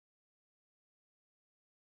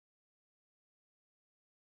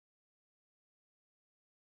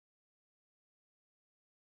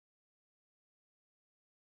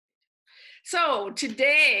So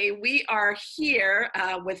today we are here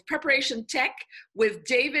with Preparation Tech with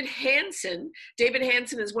David Hanson. David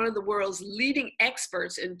Hanson is one of the world's leading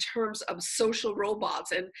experts in terms of social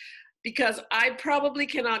robots. And because I probably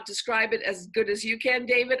cannot describe it as good as you can,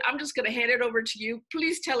 David, I'm just going to hand it over to you.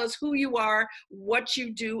 Please tell us who you are, what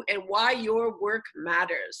you do, and why your work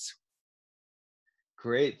matters.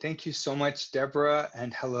 Great. Thank you so much, Deborah.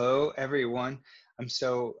 And hello, everyone. I'm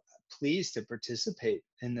so pleased to participate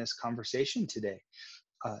in this conversation today.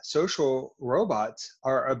 Social robots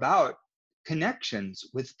are about connections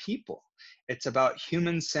with people. It's about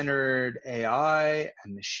human-centered AI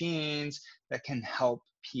and machines that can help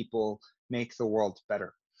people make the world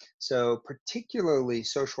better. So particularly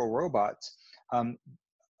social robots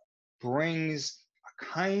brings a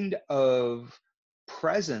kind of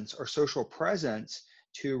presence or social presence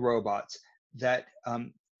to robots that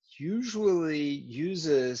usually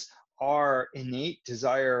uses our innate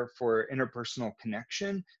desire for interpersonal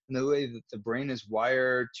connection and the way that the brain is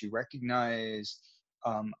wired to recognize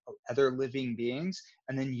other living beings,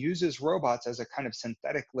 and then uses robots as a kind of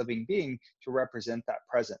synthetic living being to represent that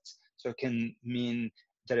presence. So it can mean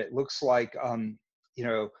that it looks like,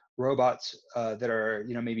 robots that are,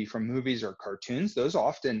 maybe from movies or cartoons. Those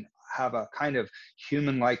often have a kind of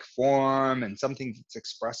human-like form and something that's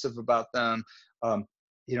expressive about them,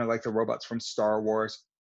 like the robots from Star Wars.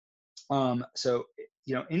 So,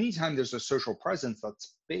 anytime there's a social presence,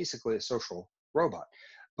 that's basically a social robot.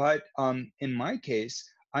 But in my case,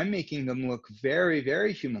 I'm making them look very,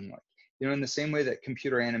 very human-like. In the same way that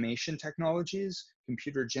computer animation technologies,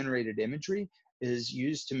 computer-generated imagery, is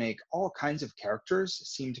used to make all kinds of characters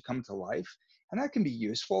seem to come to life. And that can be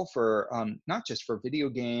useful for not just for video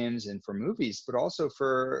games and for movies, but also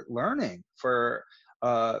for learning, for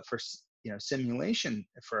simulation,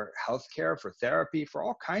 for healthcare, for therapy, for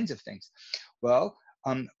all kinds of things. Well,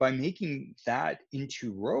 by making that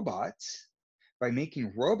into robots, by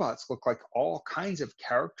making robots look like all kinds of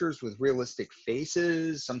characters with realistic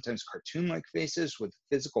faces, sometimes cartoon-like faces with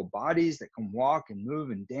physical bodies that can walk and move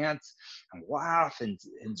and dance and laugh and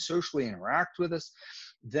socially interact with us,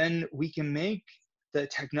 then we can make the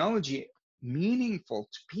technology meaningful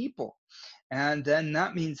to people. And then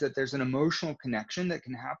that means that there's an emotional connection that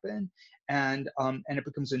can happen, and it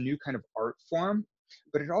becomes a new kind of art form,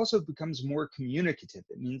 but it also becomes more communicative.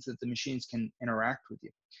 It means that the machines can interact with you.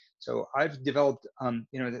 So I've developed,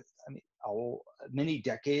 many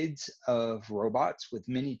decades of robots with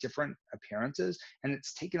many different appearances, and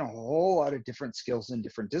it's taken a whole lot of different skills and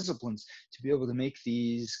different disciplines to be able to make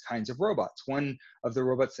these kinds of robots. One of the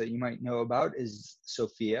robots that you might know about is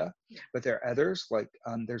Sophia, but there are others, like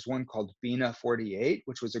there's one called Bina 48,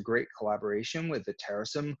 which was a great collaboration with the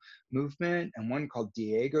Terrorism movement, and one called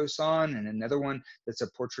Diego-san, and another one that's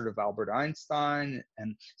a portrait of Albert Einstein.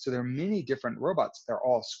 And so there are many different robots. They're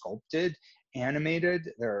all sculpted,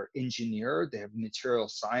 animated, they're engineered, they have material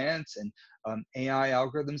science and AI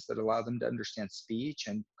algorithms that allow them to understand speech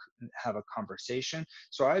and have a conversation.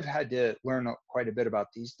 So I've had to learn quite a bit about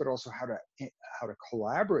these, but also how to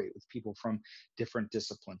collaborate with people from different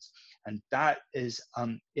disciplines. And that is,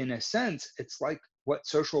 in a sense, it's like what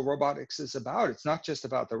social robotics is about. It's not just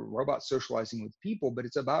about the robot socializing with people, but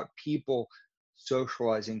it's about people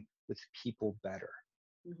socializing with people better.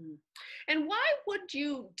 Mm-hmm. And why would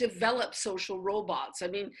you develop social robots? I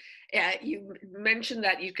mean, you mentioned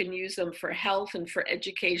that you can use them for health and for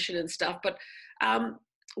education and stuff, but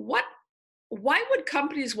why would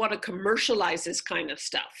companies want to commercialize this kind of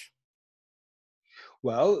stuff?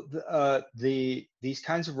 Well, these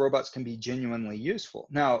kinds of robots can be genuinely useful.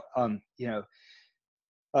 Now,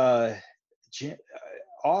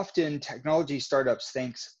 often technology startups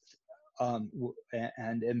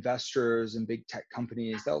and investors and big tech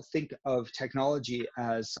companies, they'll think of technology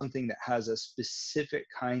as something that has a specific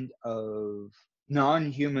kind of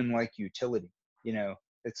non-human-like utility.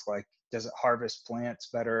 It's like, does it harvest plants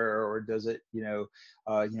better, or does it,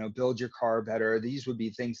 build your car better? These would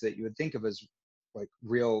be things that you would think of as like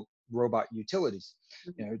real robot utilities.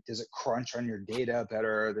 Does it crunch on your data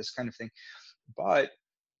better? This kind of thing. But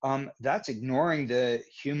that's ignoring the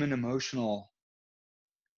human emotional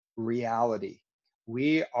reality.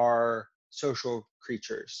 We are social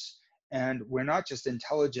creatures, and we're not just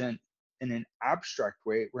intelligent in an abstract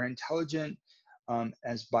way. We're intelligent,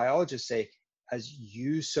 as biologists say, as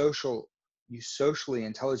socially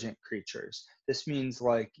intelligent creatures. This means,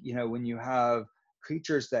 like, when you have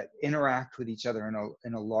creatures that interact with each other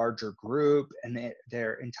in a larger group, and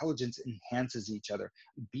their intelligence enhances each other.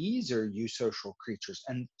 Bees are eusocial creatures,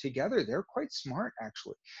 and together they're quite smart,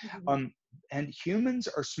 actually. Mm-hmm. And humans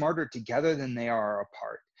are smarter together than they are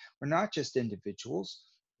apart. We're not just individuals.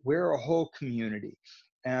 we're a whole community.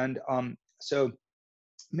 And so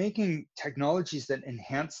making technologies that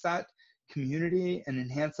enhance that community and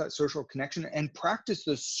enhance that social connection and practice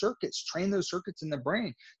those circuits, train those circuits in the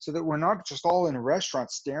brain so that we're not just all in a restaurant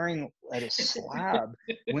staring at a slab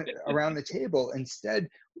around the table. Instead,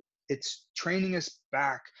 it's training us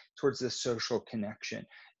back towards the social connection.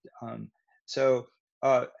 So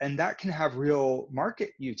and that can have real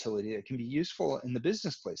market utility. It can be useful in the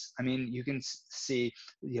business place. I mean, you can see,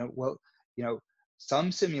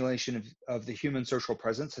 some simulation of the human social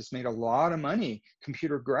presence has made a lot of money.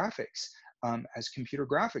 Computer graphics, as computer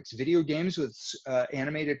graphics, video games with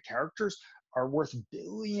animated characters are worth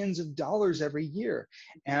billions of dollars every year.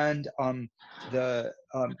 And the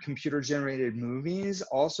computer-generated movies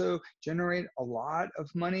also generate a lot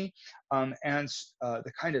of money. And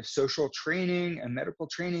the kind of social training and medical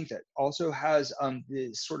training that also has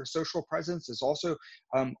this sort of social presence is also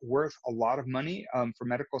worth a lot of money for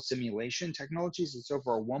medical simulation technologies. It's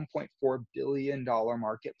over a $1.4 billion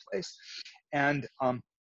marketplace. And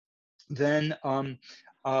then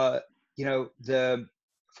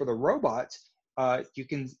for the robots, you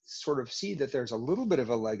can sort of see that there's a little bit of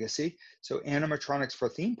a legacy. So animatronics for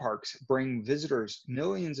theme parks bring visitors,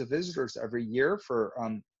 millions of visitors every year for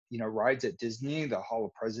rides at Disney, the Hall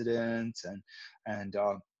of Presidents, and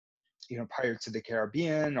Pirates of the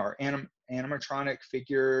Caribbean, or animatronic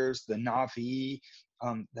figures, the Na'vi,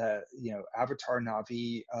 the Avatar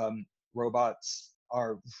Na'vi robots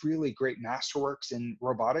are really great masterworks in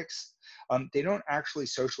robotics. They don't actually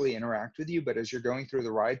socially interact with you, but as you're going through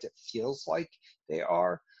the rides, it feels like they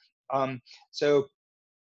are.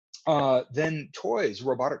 Then toys,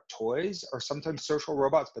 robotic toys are sometimes social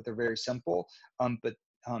robots, but they're very simple.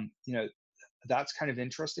 That's kind of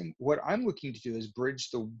interesting. What I'm looking to do is bridge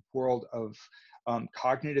the world of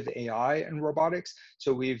cognitive AI and robotics.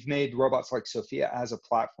 So we've made robots like Sophia as a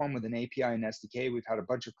platform with an API and SDK. We've had a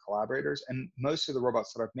bunch of collaborators, and most of the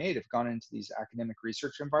robots that I've made have gone into these academic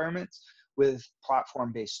research environments with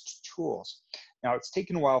platform-based tools. Now, it's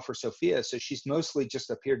taken a while for Sophia, so she's mostly just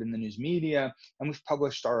appeared in the news media, and we've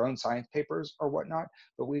published our own science papers or whatnot,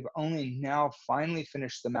 but we've only now finally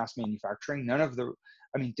finished the mass manufacturing.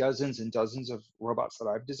 Dozens and dozens of robots that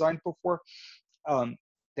I've designed before,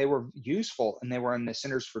 they were useful, and they were in the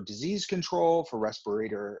Centers for Disease Control, for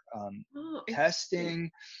respirator testing,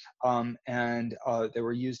 and they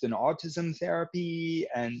were used in autism therapy.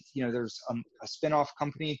 And there's a spin-off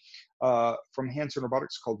company from Hanson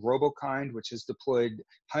Robotics called RoboKind, which has deployed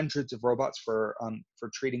hundreds of robots for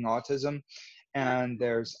treating autism. And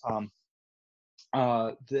there's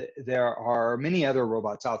there are many other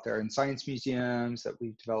robots out there in science museums that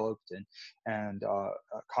we've developed, and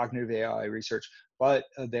cognitive AI research, but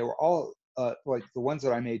they were all like the ones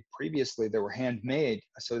that I made previously. They were handmade,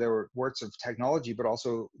 so they were works of technology, but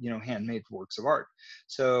also handmade works of art.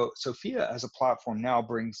 So Sophia as a platform now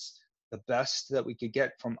brings the best that we could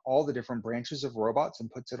get from all the different branches of robots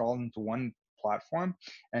and puts it all into one platform,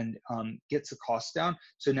 and gets the cost down.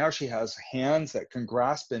 So now she has hands that can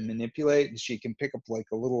grasp and manipulate, and she can pick up like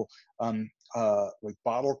a little like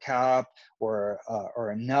bottle cap or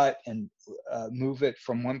a nut and move it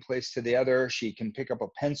from one place to the other. She can pick up a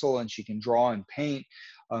pencil and she can draw and paint.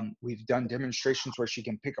 We've done demonstrations where she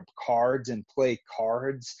can pick up cards and play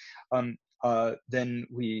cards. Then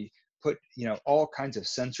we put all kinds of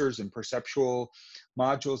sensors and perceptual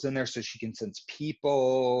modules in there, so she can sense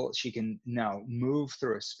people. She can now move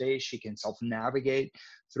through a space. She can self-navigate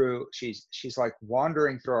through. She's like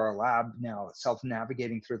wandering through our lab now,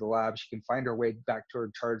 self-navigating through the lab. She can find her way back to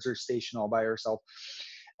her charger station all by herself.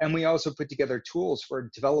 And we also put together tools for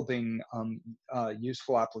developing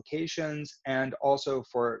useful applications, and also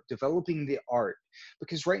for developing the art.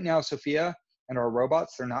 Because right now, Sophia and our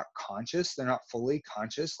robots, they're not conscious. They're not fully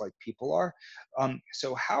conscious like people are.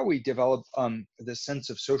 So how we develop the sense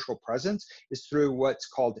of social presence is through what's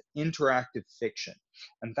called interactive fiction.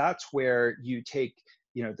 And that's where you take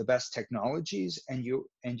the best technologies, and you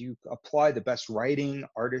apply the best writing,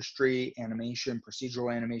 artistry, animation,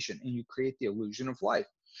 procedural animation, and you create the illusion of life.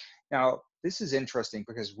 Now, this is interesting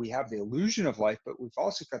because we have the illusion of life, but we've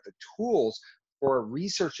also got the tools for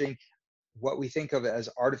researching what we think of as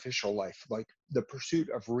artificial life, like the pursuit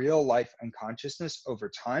of real life and consciousness over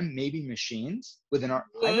time, maybe machines within our,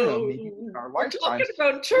 I don't know, maybe within our We're lifetimes. talking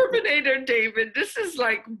about Terminator, David. This is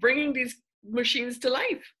like bringing these machines to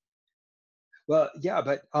life. Well, yeah,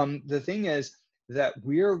 but the thing is that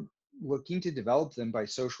we're looking to develop them by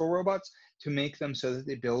social robots to make them so that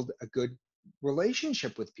they build a good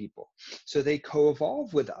relationship with people, so they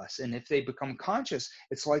co-evolve with us. And if they become conscious,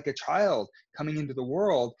 it's like a child coming into the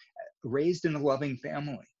world raised in a loving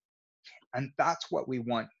family. And that's what we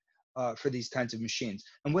want for these kinds of machines.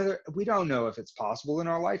 And whether we don't know if it's possible in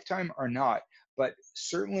our lifetime or not, but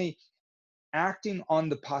certainly acting on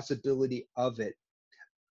the possibility of it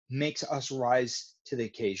makes us rise to the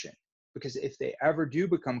occasion. Because if they ever do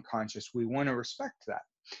become conscious, we want to respect that.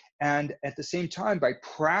 And at the same time, by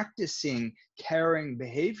practicing caring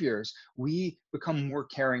behaviors, we become more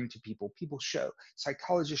caring to people.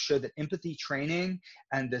 Psychologists show that empathy training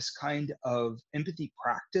and this kind of empathy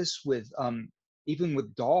practice with even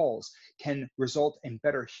with dolls can result in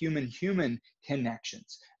better human-human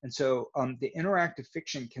connections. And so the interactive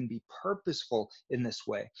fiction can be purposeful in this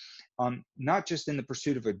way, not just in the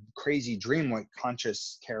pursuit of a crazy dream like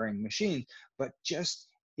conscious caring machine, but just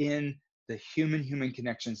in the human-human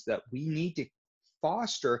connections that we need to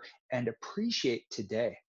foster and appreciate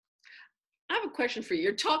today. I have a question for you.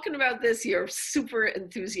 You're talking about this, you're super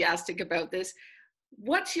enthusiastic about this.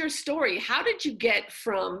 What's your story? How did you get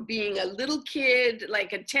from being a little kid,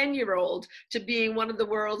 like a 10-year-old, to being one of the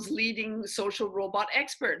world's leading social robot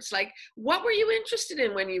experts? Like, what were you interested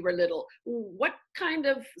in when you were little? What kind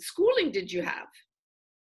of schooling did you have?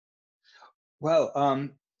 Well,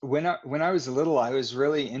 when I was little, I was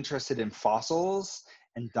really interested in fossils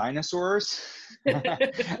and dinosaurs, and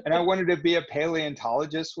I wanted to be a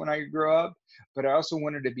paleontologist when I grew up. But I also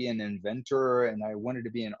wanted to be an inventor, and I wanted to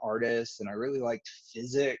be an artist, and I really liked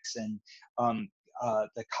physics and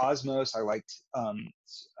the cosmos. I liked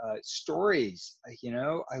stories.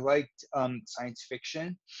 I liked science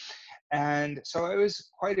fiction, and so I was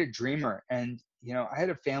quite a dreamer. And I had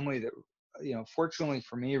a family that fortunately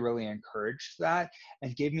for me, really encouraged that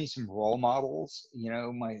and gave me some role models.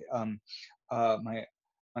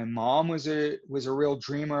 My mom was a real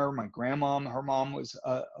dreamer. My grandmom, her mom was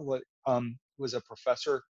a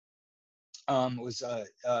professor,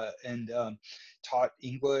 and taught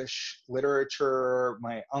English literature.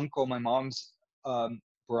 My uncle, my mom's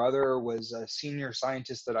brother, was a senior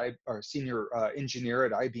scientist senior engineer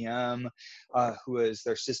at IBM, who was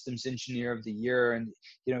their systems engineer of the year. And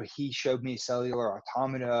he showed me cellular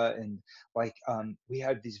automata, and we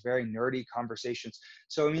had these very nerdy conversations.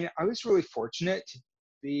 So I mean, I was really fortunate to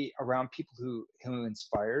be around people who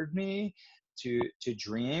inspired me to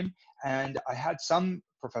dream. And I had some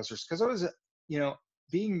professors, because I was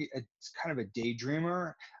being kind of a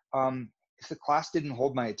daydreamer. If the class didn't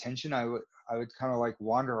hold my attention, I would kind of like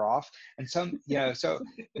wander off. And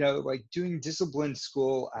like doing disciplined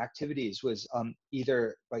school activities was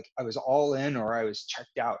either like I was all in or I was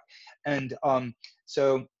checked out. And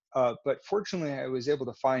but fortunately, I was able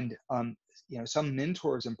to find some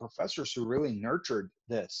mentors and professors who really nurtured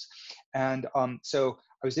this. And so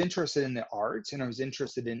I was interested in the arts, and I was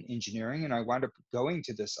interested in engineering, and I wound up going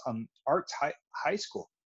to this arts high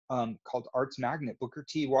school called Arts Magnet, Booker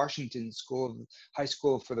T. Washington High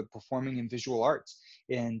School for the Performing and Visual Arts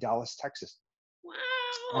in Dallas, Texas.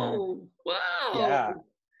 Wow! Wow! Yeah,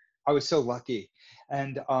 I was so lucky.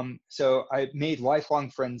 And so I made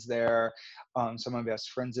lifelong friends there. Some of my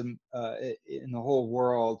best friends in the whole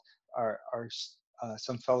world are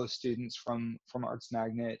some fellow students from Arts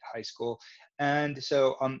Magnet High School. And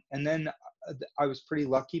so and then I was pretty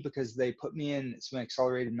lucky because they put me in some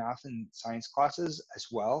accelerated math and science classes as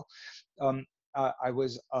well. I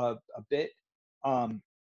was a bit I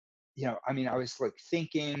was like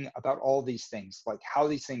thinking about all these things, like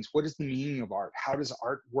what is the meaning of art? How does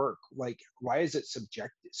art work? Like, why is it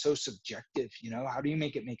so subjective? How do you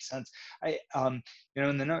make it make sense? And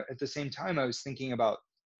then at the same time, I was thinking about,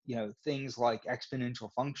 things like exponential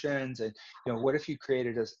functions, and, what if you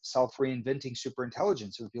created a self-reinventing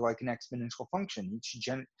superintelligence? It would be like an exponential function.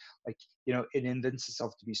 It invents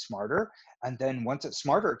itself to be smarter. And then once it's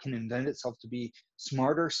smarter, it can invent itself to be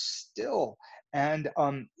smarter still. And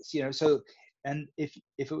and if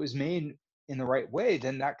it was made in the right way,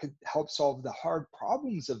 then that could help solve the hard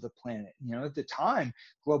problems of the planet. At the time,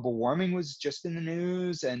 global warming was just in the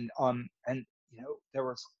news, and I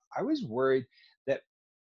was worried that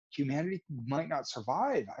humanity might not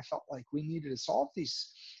survive. I felt like we needed to solve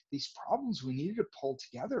these problems. We needed to pull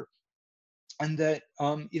together, and that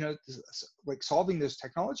like solving those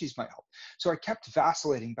technologies might help. So I kept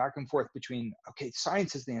vacillating back and forth between, okay,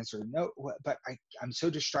 science is the answer, no, but I'm so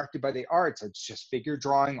distracted by the arts. It's just figure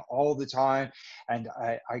drawing all the time, and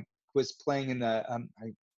I was playing in the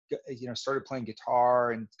started playing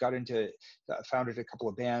guitar and founded a couple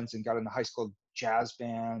of bands and got in the high school jazz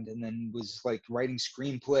band, and then was like writing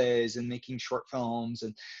screenplays and making short films.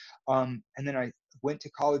 And then I went to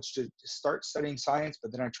college to start studying science,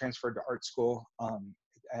 but then I transferred to art school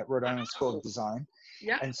at Rhode Island School of Design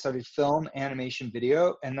Yeah. and studied film, animation,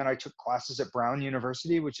 video. And then I took classes at Brown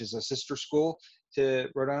University, which is a sister school to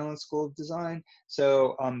Rhode Island School of Design.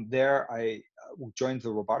 So there I joined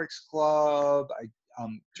the robotics club. I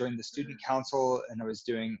joined the student council, and I was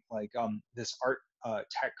doing like this art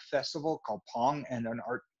tech festival called Pong, and an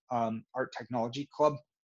art technology club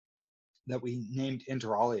that we named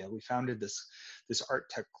Interalia. We founded this art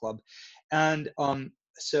tech club, and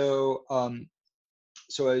so I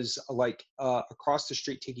was like across the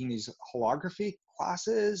street taking these holography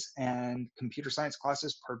classes and computer science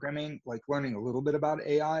classes, programming, like learning a little bit about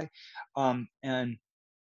AI, and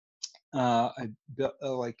I built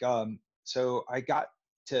so I got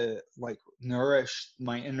to like nourish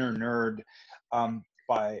my inner nerd um,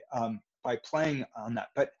 by playing on that.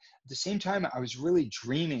 But at the same time, I was really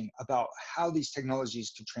dreaming about how these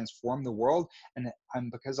technologies could transform the world. And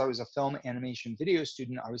because I was a film, animation, video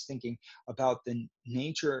student, I was thinking about the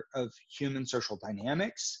nature of human social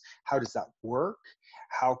dynamics. How does that work?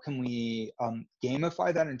 How can we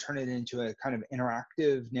gamify that and turn it into a kind of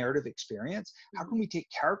interactive narrative experience? How can we take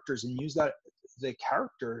characters and use the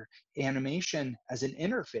character animation as an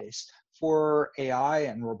interface for AI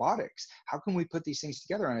and robotics? How can we put these things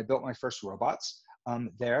together? And I built my first robots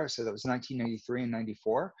there. So that was 1993 and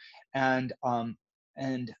 94. And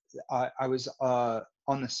I was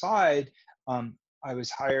on the side, I was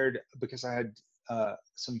hired because I had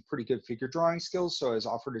some pretty good figure drawing skills. So I was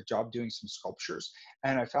offered a job doing some sculptures,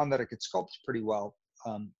 and I found that I could sculpt pretty well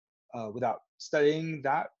without studying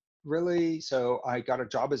that really. So I got a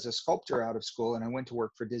job as a sculptor out of school, and I went to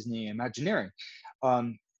work for Disney Imagineering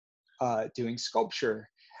doing sculpture.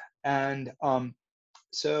 And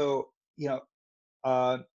so,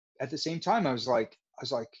 at the same time, I was like,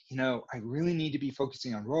 I really need to be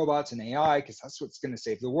focusing on robots and AI because that's what's going to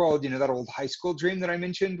save the world. That old high school dream that I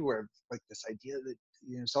mentioned, where like this idea that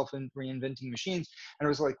self-reinventing machines. And I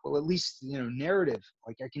was like, well, at least narrative.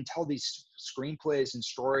 Like I can tell these screenplays and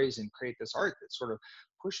stories and create this art that sort of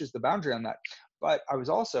pushes the boundary on that. But I was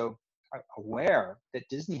also aware that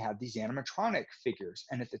Disney had these animatronic figures,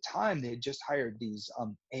 and at the time they had just hired these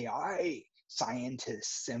AI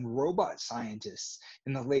scientists and robot scientists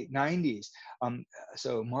in the late 90s.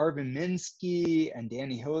 So Marvin Minsky and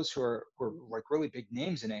Danny Hillis, who were like really big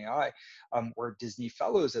names in AI, were Disney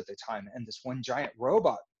fellows at the time. And this one giant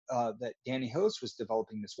robot that Danny Hillis was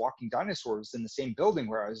developing, this walking dinosaur, was in the same building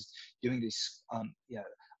where I was doing these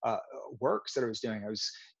works that I was doing.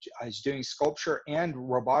 I was doing sculpture and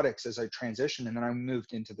robotics as I transitioned, and then I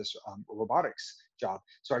moved into this robotics job.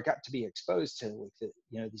 So I got to be exposed to like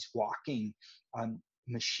these walking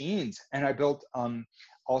machines, and I built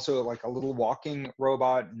also like a little walking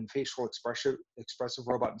robot and facial expressive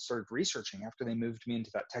robot, and started researching after they moved me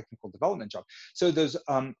into that technical development job. So those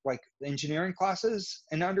like engineering classes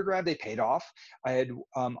in undergrad, they paid off. I had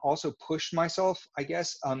also pushed myself, I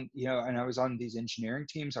guess, and I was on these engineering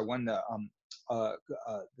teams. I won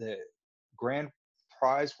the grand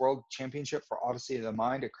prize world championship for Odyssey of the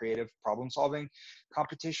Mind, a creative problem solving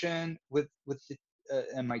competition with the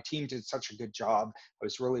and my team did such a good job. I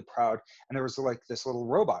was really proud. And there was like this little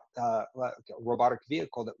robot, like a robotic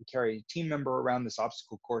vehicle that would carry a team member around this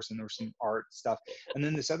obstacle course, and there was some art stuff. And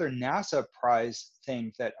then this other NASA prize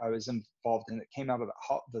thing that I was involved in that came out of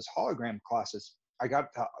those hologram classes. I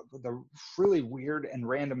got the really weird and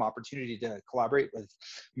random opportunity to collaborate with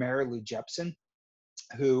Mary Lou Jepsen,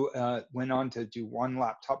 who went on to do One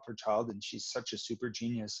Laptop per Child, and she's such a super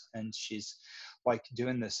genius, and she's like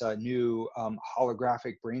doing this new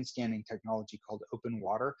holographic brain scanning technology called Open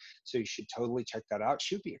Water. So you should totally check that out.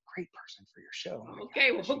 She would be a great person for your show.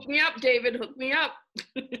 Okay, well, hook me up, David. Hook me up.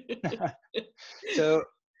 So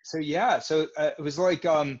yeah. So it was like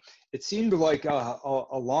it seemed like a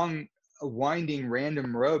long, winding,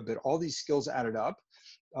 random road, but all these skills added up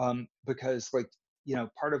because like.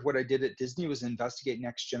 Part of what I did at Disney was investigate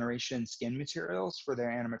next generation skin materials for their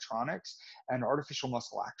animatronics and artificial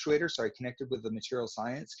muscle actuators. So I connected with the material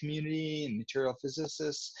science community and material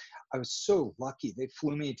physicists. I was so lucky. They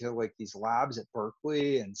flew me to like these labs at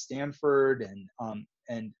Berkeley and Stanford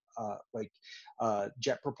and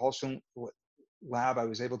jet propulsion lab. I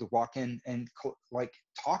was able to walk in and like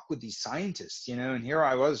talk with these scientists, and here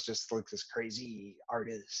I was just like this crazy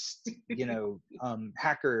artist,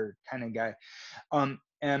 hacker kind of guy.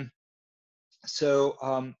 And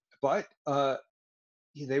so, but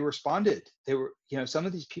they responded. They were, some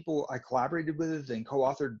of these people I collaborated with and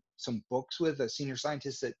co-authored some books with, a senior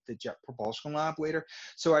scientist at the Jet Propulsion Lab later.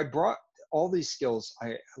 So I brought all these skills.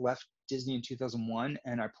 I left Disney in 2001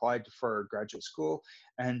 and I applied for graduate school.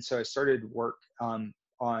 And so I started work on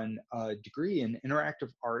on a degree in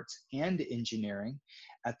interactive arts and engineering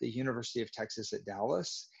at the University of Texas at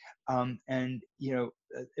Dallas. And,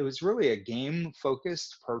 it was really a game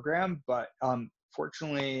focused program, but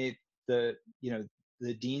fortunately, the,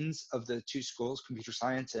 the deans of the two schools, computer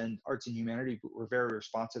science and arts and humanity, were very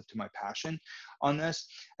responsive to my passion on this.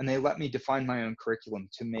 And they let me define my own curriculum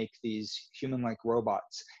to make these human-like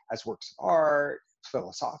robots as works of art,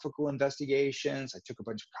 philosophical investigations. I took a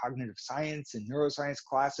bunch of cognitive science and neuroscience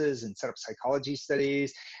classes and set up psychology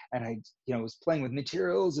studies. And I, was playing with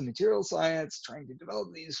materials and material science, trying to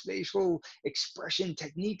develop these facial expression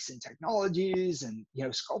techniques and technologies, and,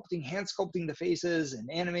 hand sculpting the faces and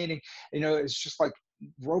animating. It's just like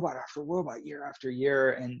robot after robot, year after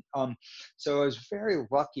year. And so I was very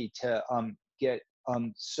lucky to get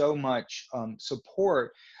so much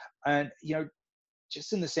support. And,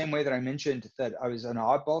 just in the same way that I mentioned that I was an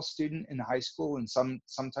oddball student in high school, and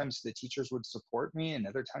sometimes the teachers would support me and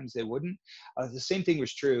other times they wouldn't. The same thing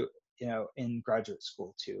was true, in graduate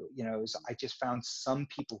school too. I just found some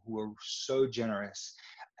people who were so generous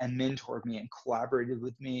and mentored me and collaborated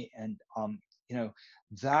with me. And,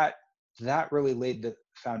 that really laid the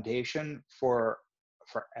foundation for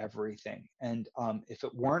everything. And if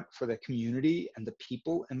it weren't for the community and the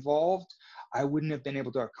people involved, I wouldn't have been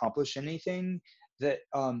able to accomplish anything that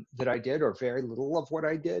I did, or very little of what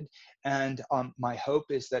I did. And my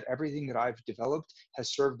hope is that everything that I've developed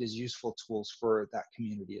has served as useful tools for that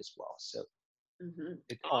community as well. So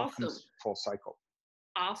it all Awesome. comes full cycle.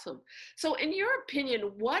 Awesome. So in your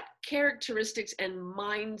opinion, what characteristics and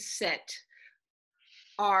mindset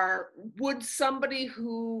would somebody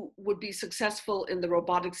who would be successful in the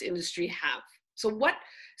robotics industry have? So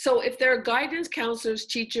if there are guidance counselors,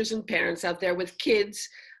 teachers, and parents out there with kids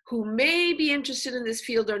who may be interested in this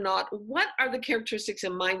field or not, what are the characteristics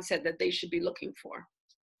and mindset that they should be looking for?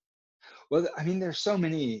 Well, I mean, there's so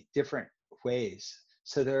many different ways.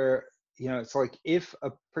 So it's like if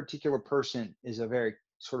a particular person is a very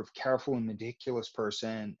sort of careful and meticulous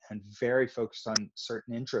person and very focused on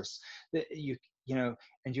certain interests, that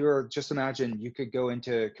and you're just imagine you could go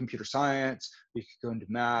into computer science, you could go into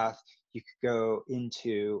math, you could go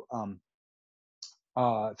into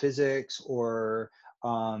physics, or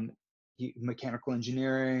mechanical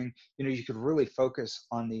engineering. You could really focus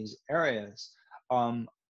on these areas. On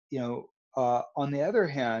the other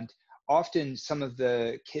hand, often some of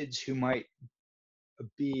the kids who might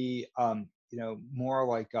be more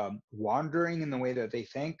like wandering in the way that they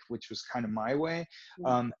think, which was kind of my way,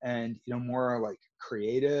 and more like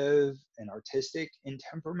creative and artistic in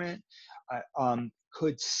temperament,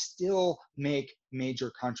 could still make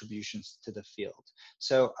major contributions to the field.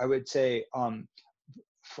 So I would say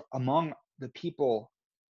among the people,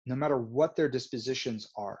 no matter what their dispositions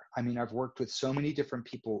are, I mean, I've worked with so many different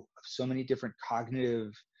people, so many different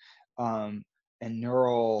cognitive and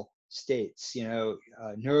neural states,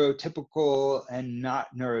 neurotypical and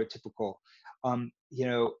not neurotypical,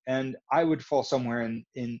 and I would fall somewhere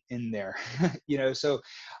in there, so,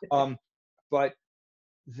 but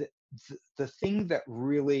the thing that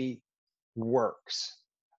really works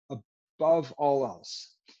above all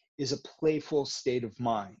else is a playful state of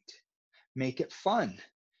mind. Make it fun,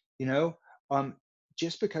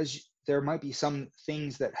 just because there might be some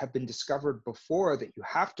things that have been discovered before that you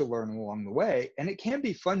have to learn along the way, and it can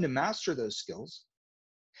be fun to master those skills.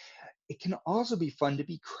 It can also be fun to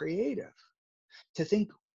be creative, to think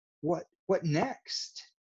what next,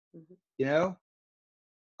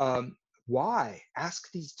 why?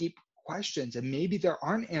 Ask these deep questions, and maybe there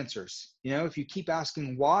aren't answers. If you keep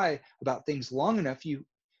asking why about things long enough, you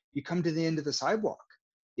come to the end of the sidewalk,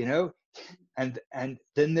 and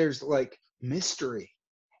then there's like mystery.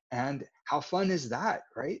 And how fun is that,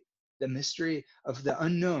 right? The mystery of the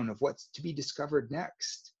unknown, of what's to be discovered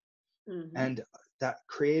next. And that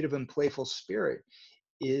creative and playful spirit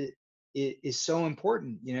is so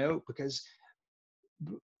important, because,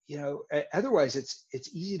 otherwise it's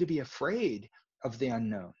easy to be afraid of the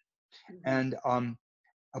unknown. And,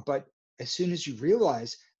 but as soon as you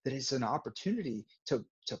realize that it's an opportunity to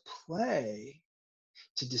play,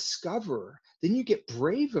 to discover, then you get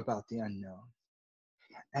brave about the unknown.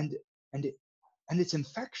 And it's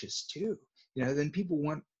infectious too. Then people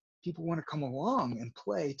want to come along and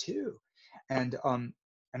play too. And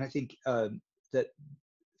I think that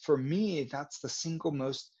for me, that's the single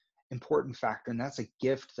most important factor, and that's a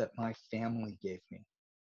gift that my family gave me,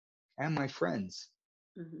 and my friends,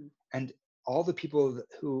 and all the people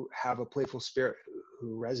who have a playful spirit,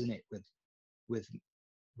 who resonate with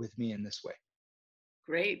me in this way.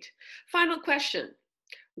 Great. Final question.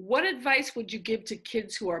 what advice would you give to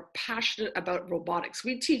kids who are passionate about robotics?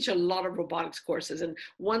 We teach a lot of robotics courses, and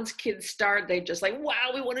once kids start, they just like,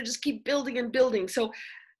 wow, we want to just keep building and building. So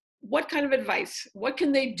what kind of advice, what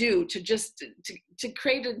can they do to just to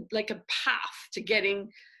create like a path to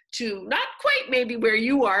getting to not quite maybe where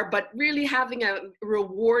you are, but really having a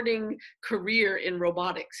rewarding career in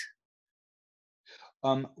robotics?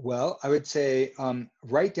 Well, I would say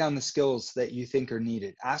write down the skills that you think are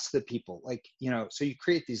needed. Ask the people, like, so you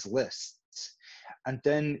create these lists and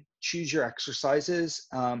then choose your exercises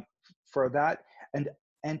for that,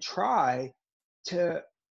 and try to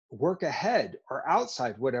work ahead or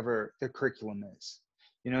outside whatever the curriculum is.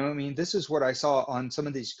 I mean, this is what I saw on some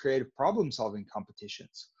of these creative problem solving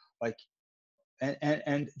competitions. Like,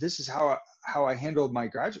 and this is how I handled my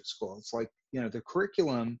graduate school. It's like, the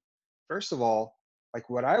curriculum, first of all, like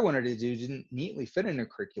what I wanted to do didn't neatly fit in a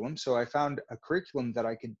curriculum. So I found a curriculum that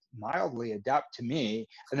I could mildly adapt to me,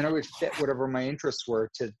 and then I would fit whatever my interests were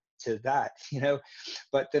to that,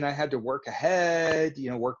 but then I had to work ahead,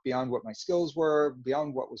 work beyond what my skills were,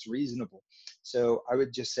 beyond what was reasonable. So I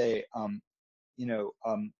would just say,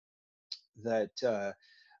 that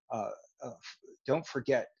uh, don't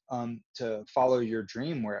forget to follow your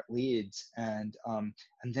dream where it leads, and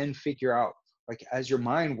then figure out, like, as your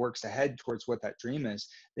mind works ahead towards what that dream is,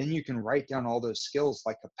 then you can write down all those skills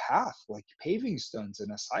like a path, like paving stones in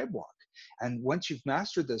a sidewalk. And once you've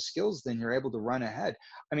mastered those skills, then you're able to run ahead.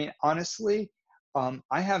 I mean, honestly,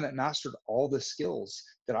 I haven't mastered all the skills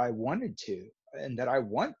that I wanted to and that I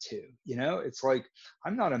want to. It's like,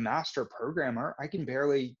 I'm not a master programmer. I can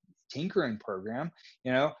barely tinker and program.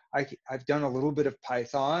 I've done a little bit of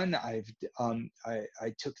Python. I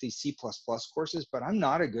took these C++ courses, but I'm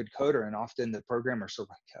not a good coder. And often the programmers are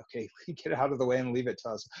like, okay, get out of the way and leave it to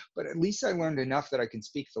us. But at least I learned enough that I can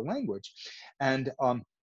speak the language. And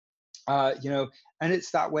and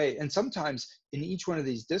it's that way. And sometimes in each one of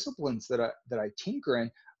these disciplines that I tinker in,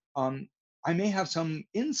 I may have some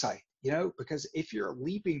insight, because if you're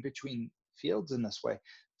leaping between fields in this way,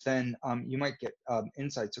 then you might get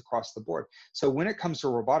insights across the board. So when it comes to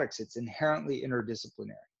robotics, it's inherently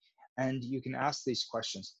interdisciplinary. And you can ask these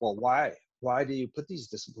questions. Well, why? Why do you put these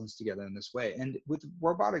disciplines together in this way? And with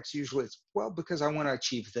robotics, usually it's, well, because I want to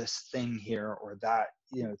achieve this thing here or that,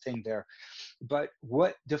 thing there. But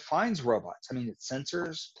what defines robots? I mean, it's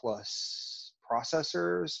sensors plus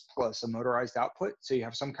processors plus a motorized output. So you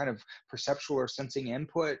have some kind of perceptual or sensing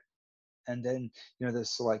input, and then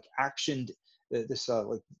this like action, this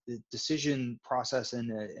like the decision process,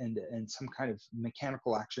 and some kind of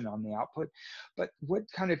mechanical action on the output. But what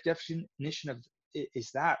kind of definition of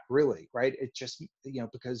is that really, right? It just,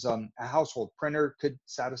 because a household printer could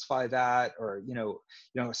satisfy that, or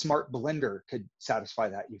a smart blender could satisfy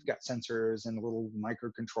that. You've got sensors and a little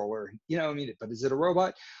microcontroller, I mean, but is it a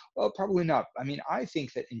robot? Well, probably not. I mean, I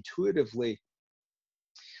think that intuitively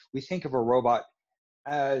we think of a robot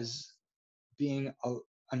as being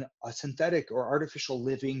a synthetic or artificial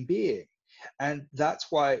living being. And that's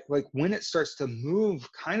why, like, when it starts to move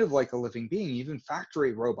kind of like a living being, even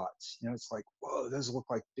factory robots, it's like, whoa, those look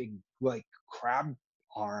like big, like crab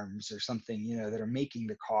arms or something, that are making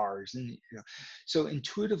the cars. And, so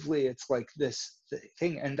intuitively, it's like this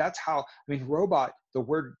thing. And that's how, I mean, the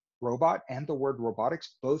word robot and the word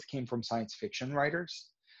robotics both came from science fiction writers.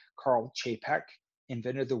 Carl Chapek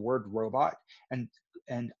invented the word robot,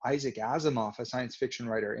 and Isaac Asimov, a science fiction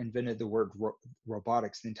writer, invented the word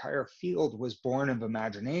robotics. The entire field was born of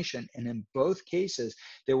imagination, and in both cases,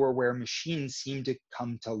 they were where machines seemed to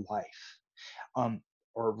come to life,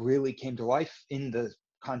 or really came to life in the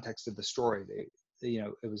context of the story.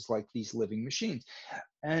 It was like these living machines.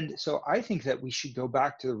 And so I think that we should go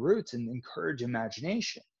back to the roots and encourage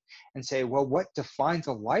imagination and say, well, what defines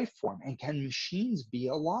a life form, and can machines be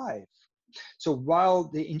alive? So while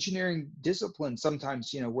the engineering discipline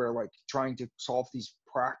sometimes, we're like trying to solve these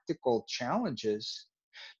practical challenges,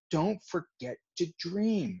 don't forget to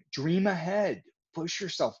dream ahead, push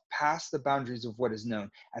yourself past the boundaries of what is known.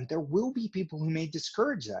 And there will be people who may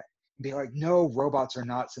discourage that and be like, no, robots are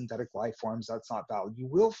not synthetic life forms. That's not valid. You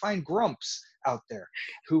will find grumps out there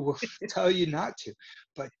who will tell you not to,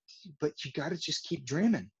 but you got to just keep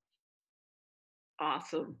dreaming.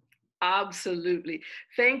 Awesome. Absolutely.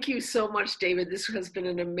 Thank you so much, David. This has been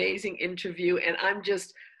an amazing interview. And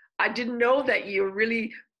I didn't know that you're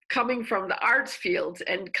really coming from the arts field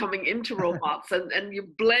and coming into robots, and you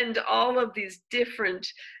blend all of these different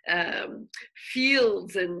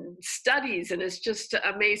fields and studies. And it's just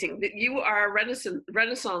amazing that you are a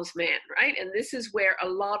renaissance man, right? And this is where a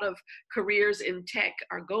lot of careers in tech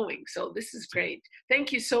are going. So this is great.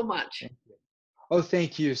 Thank you so much. Oh,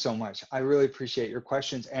 thank you so much. I really appreciate your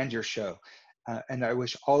questions and your show. And I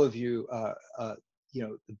wish all of you, the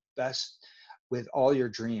best with all your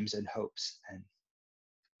dreams and hopes. And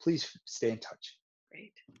please stay in touch.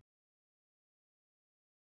 Great.